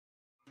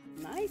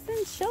Nice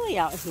and chilly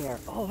out here.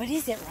 Oh, what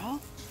is it, Ro?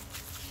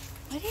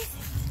 What is it?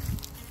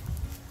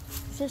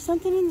 Is there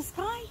something in the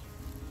sky?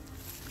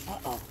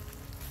 Uh-oh.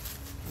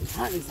 I'm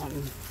hunting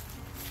something.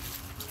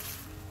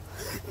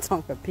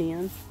 Tonka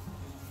peeing.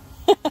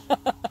 What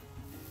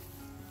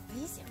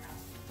is it, Ro?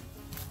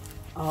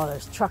 Oh,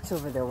 there's trucks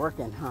over there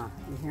working, huh?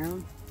 You hear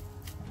them?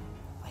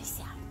 What is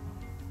that?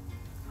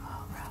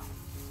 Oh, Ro.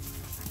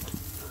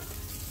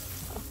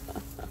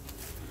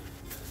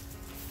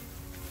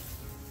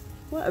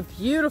 What a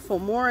beautiful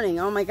morning.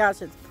 Oh my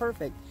gosh, it's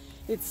perfect.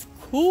 It's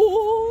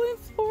cool in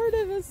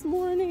Florida this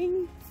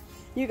morning.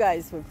 You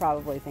guys would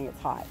probably think it's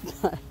hot,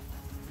 but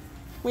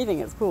we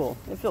think it's cool.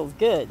 It feels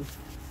good.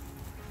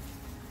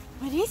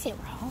 What is it,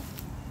 Ro?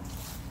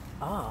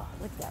 Oh,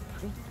 look at that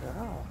pretty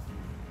girl.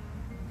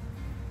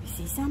 You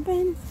see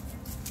something?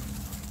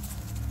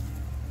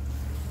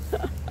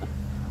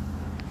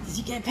 Did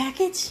you get a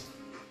package?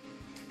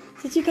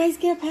 Did you guys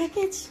get a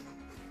package?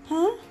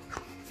 Huh?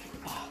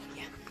 Oh,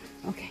 yeah.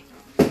 Okay.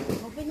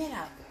 Open it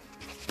up.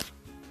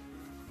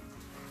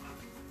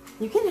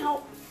 You can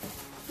help.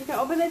 You can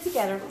open it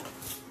together.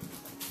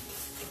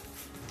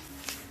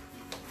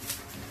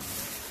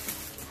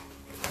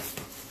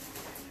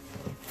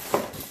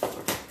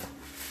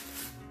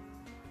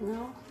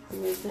 No? You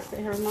need to just sit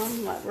here, Mom,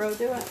 and let Ro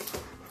do it.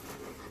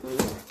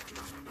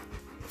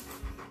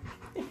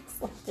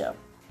 It's like, yep.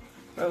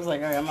 Ro's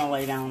like, okay, I'm gonna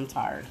lay down. I'm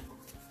tired.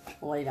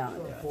 I'll lay down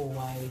and do it.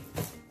 Way.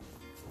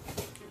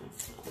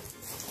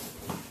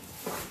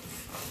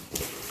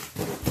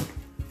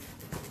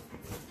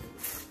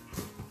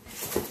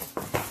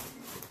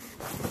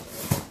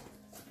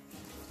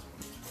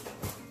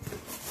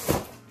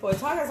 Boy,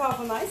 Tonka's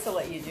awful nice to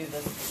let you do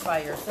this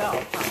by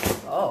yourself.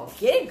 Oh,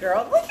 get it,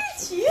 girl. Look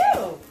at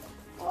you.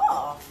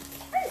 Oh,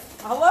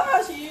 I love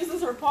how she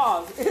uses her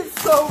paws.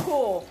 It's so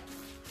cool.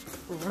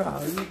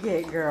 Bro, you get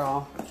it,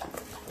 girl.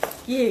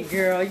 Get it,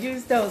 girl.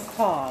 Use those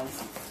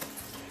paws.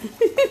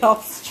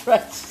 All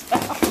stretched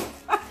out.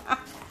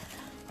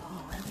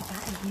 Oh, what have we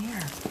got in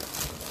here?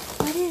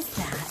 What is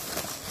that?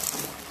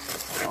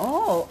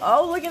 Oh,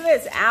 look at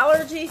this.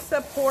 Allergy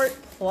Support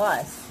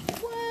Plus.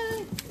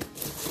 What?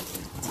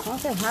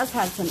 Tonka has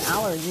had some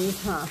allergies,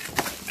 huh?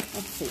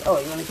 Let's see. Oh,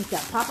 you want to get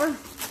that popper?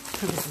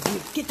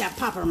 Get that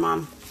popper,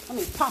 Mom. Let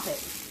me pop it.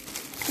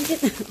 Let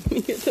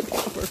me get the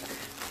popper.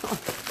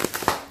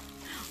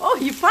 Oh,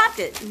 you popped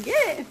it.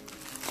 Get it.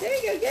 There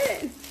you go.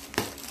 Get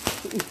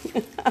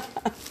it.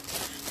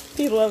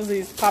 He loves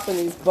these popping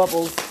these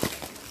bubbles.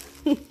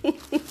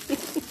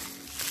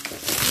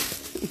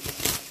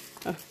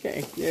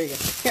 Okay, there you go.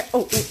 Here,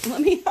 oh, wait,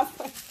 let me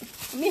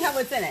have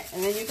what's in it,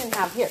 and then you can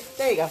have here.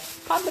 There you go.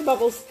 Pop the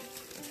bubbles.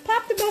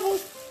 Pop the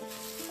bubbles.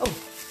 Oh.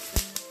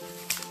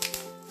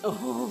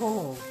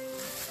 Oh.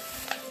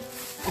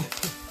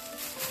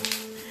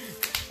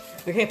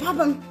 Okay, pop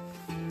them.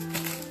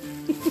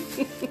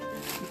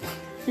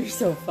 You're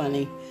so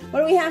funny. What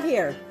do we have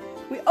here?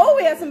 We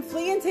have some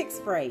flea and tick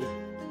spray.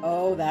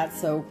 Oh, that's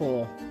so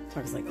cool.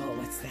 Tonka's like, oh,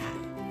 what's that?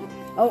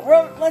 Oh,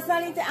 let's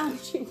not eat the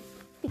allergy.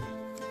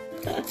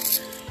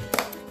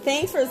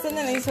 Thanks for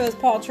sending these to us,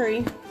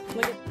 Paltry.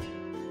 Look at.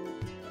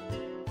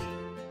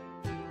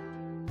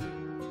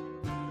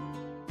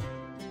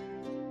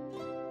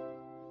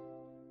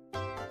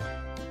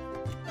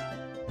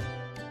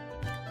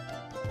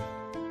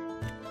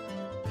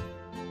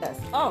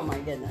 Oh my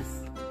goodness.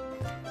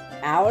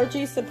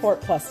 Allergy Support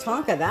Plus.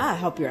 Tonka, that'll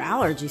help your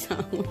allergies.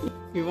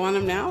 You want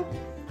them now?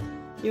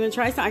 You want to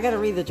try some? I got to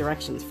read the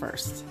directions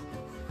first.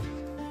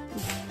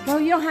 Oh,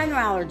 you don't have no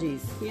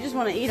allergies. You just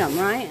want to eat them,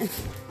 right?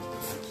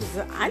 She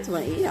said, I just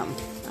want to eat them.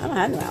 I don't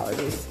have no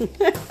allergies.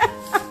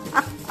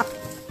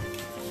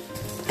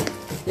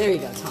 There you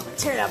go, Tonka.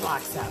 Tear that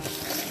box up.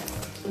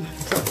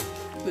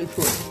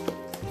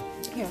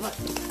 Here, look.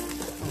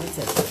 What's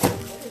this? What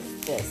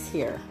is this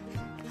here?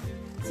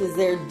 It says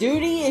their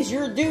duty is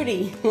your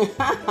duty.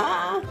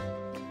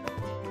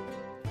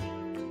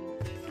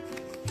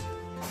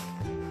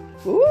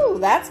 Ooh,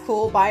 that's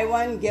cool. Buy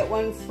one, get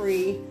one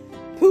free.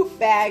 Poop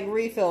bag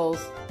refills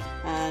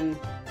and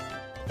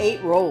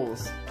 8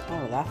 rolls.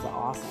 Oh, that's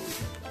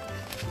awesome.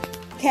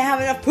 Can't have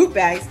enough poop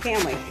bags,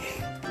 can we?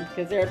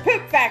 Because they're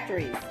poop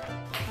factories.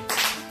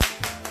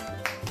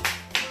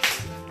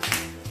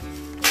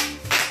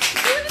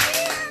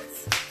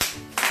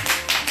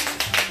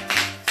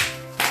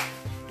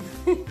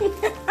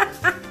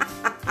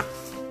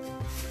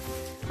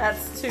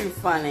 That's too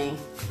funny.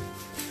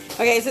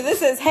 Okay, so this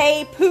says,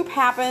 hey, poop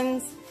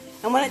happens.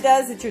 And when it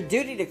does, it's your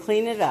duty to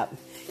clean it up.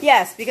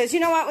 Yes, because you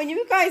know what? When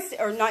you guys,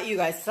 or not you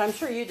guys, because I'm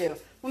sure you do.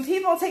 When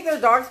people take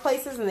their dogs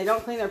places and they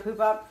don't clean their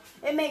poop up,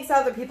 it makes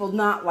other people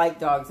not like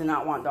dogs and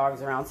not want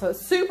dogs around. So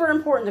it's super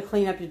important to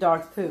clean up your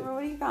dog's poop. Oh,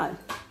 what do you got?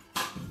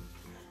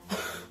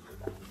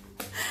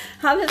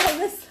 How did I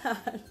miss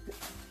that?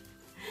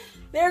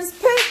 There's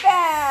poop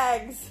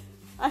bags.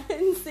 I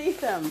didn't see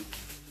them.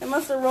 It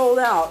must have rolled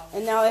out,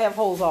 and now they have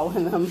holes all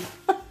in them.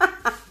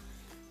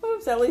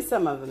 Oops, at least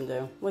some of them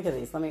do. Look at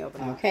these. Let me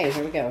open them. Okay,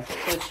 here we go.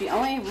 So she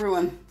only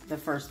ruined the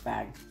first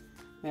bag.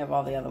 We have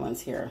all the other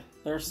ones here.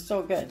 They're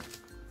still good.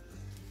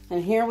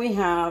 And here we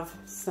have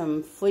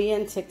some flea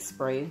and tick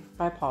spray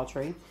by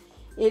Patron.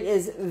 It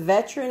is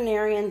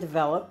veterinarian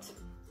developed.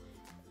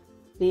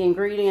 The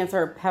ingredients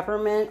are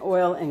peppermint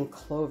oil and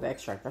clove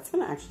extract. That's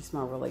gonna actually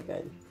smell really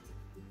good.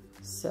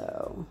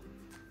 So,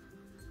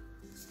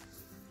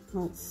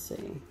 let's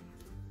see.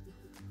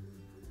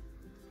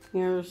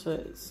 Here's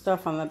the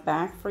stuff on the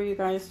back for you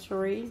guys to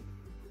read.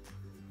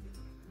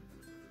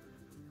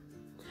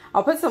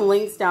 I'll put some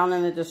links down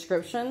in the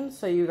description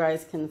so you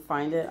guys can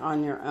find it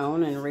on your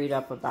own and read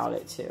up about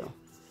it too.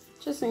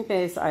 Just in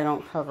case I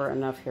don't cover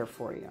enough here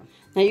for you.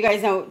 Now you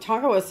guys know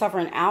Tonka was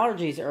suffering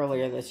allergies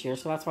earlier this year,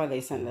 so that's why they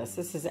sent this.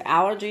 This is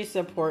Allergy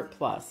Support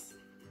Plus.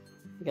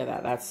 Look at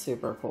that, that's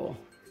super cool.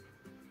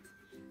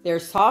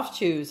 There's soft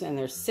chews and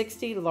there's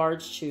 60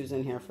 large chews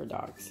in here for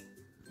dogs.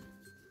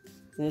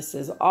 This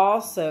is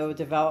also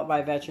developed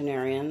by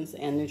veterinarians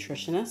and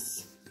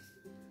nutritionists.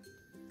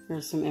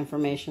 Here's some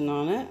information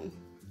on it.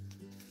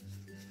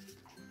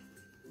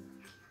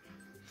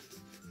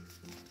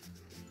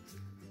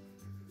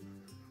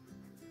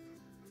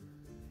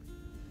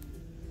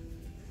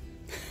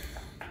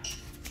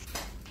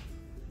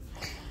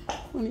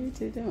 What are you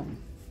two doing?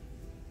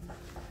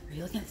 Are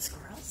you looking at the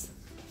squirrels?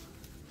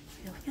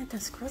 Are you looking at the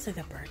squirrels? Are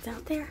the birds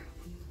out there?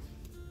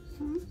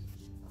 Hmm?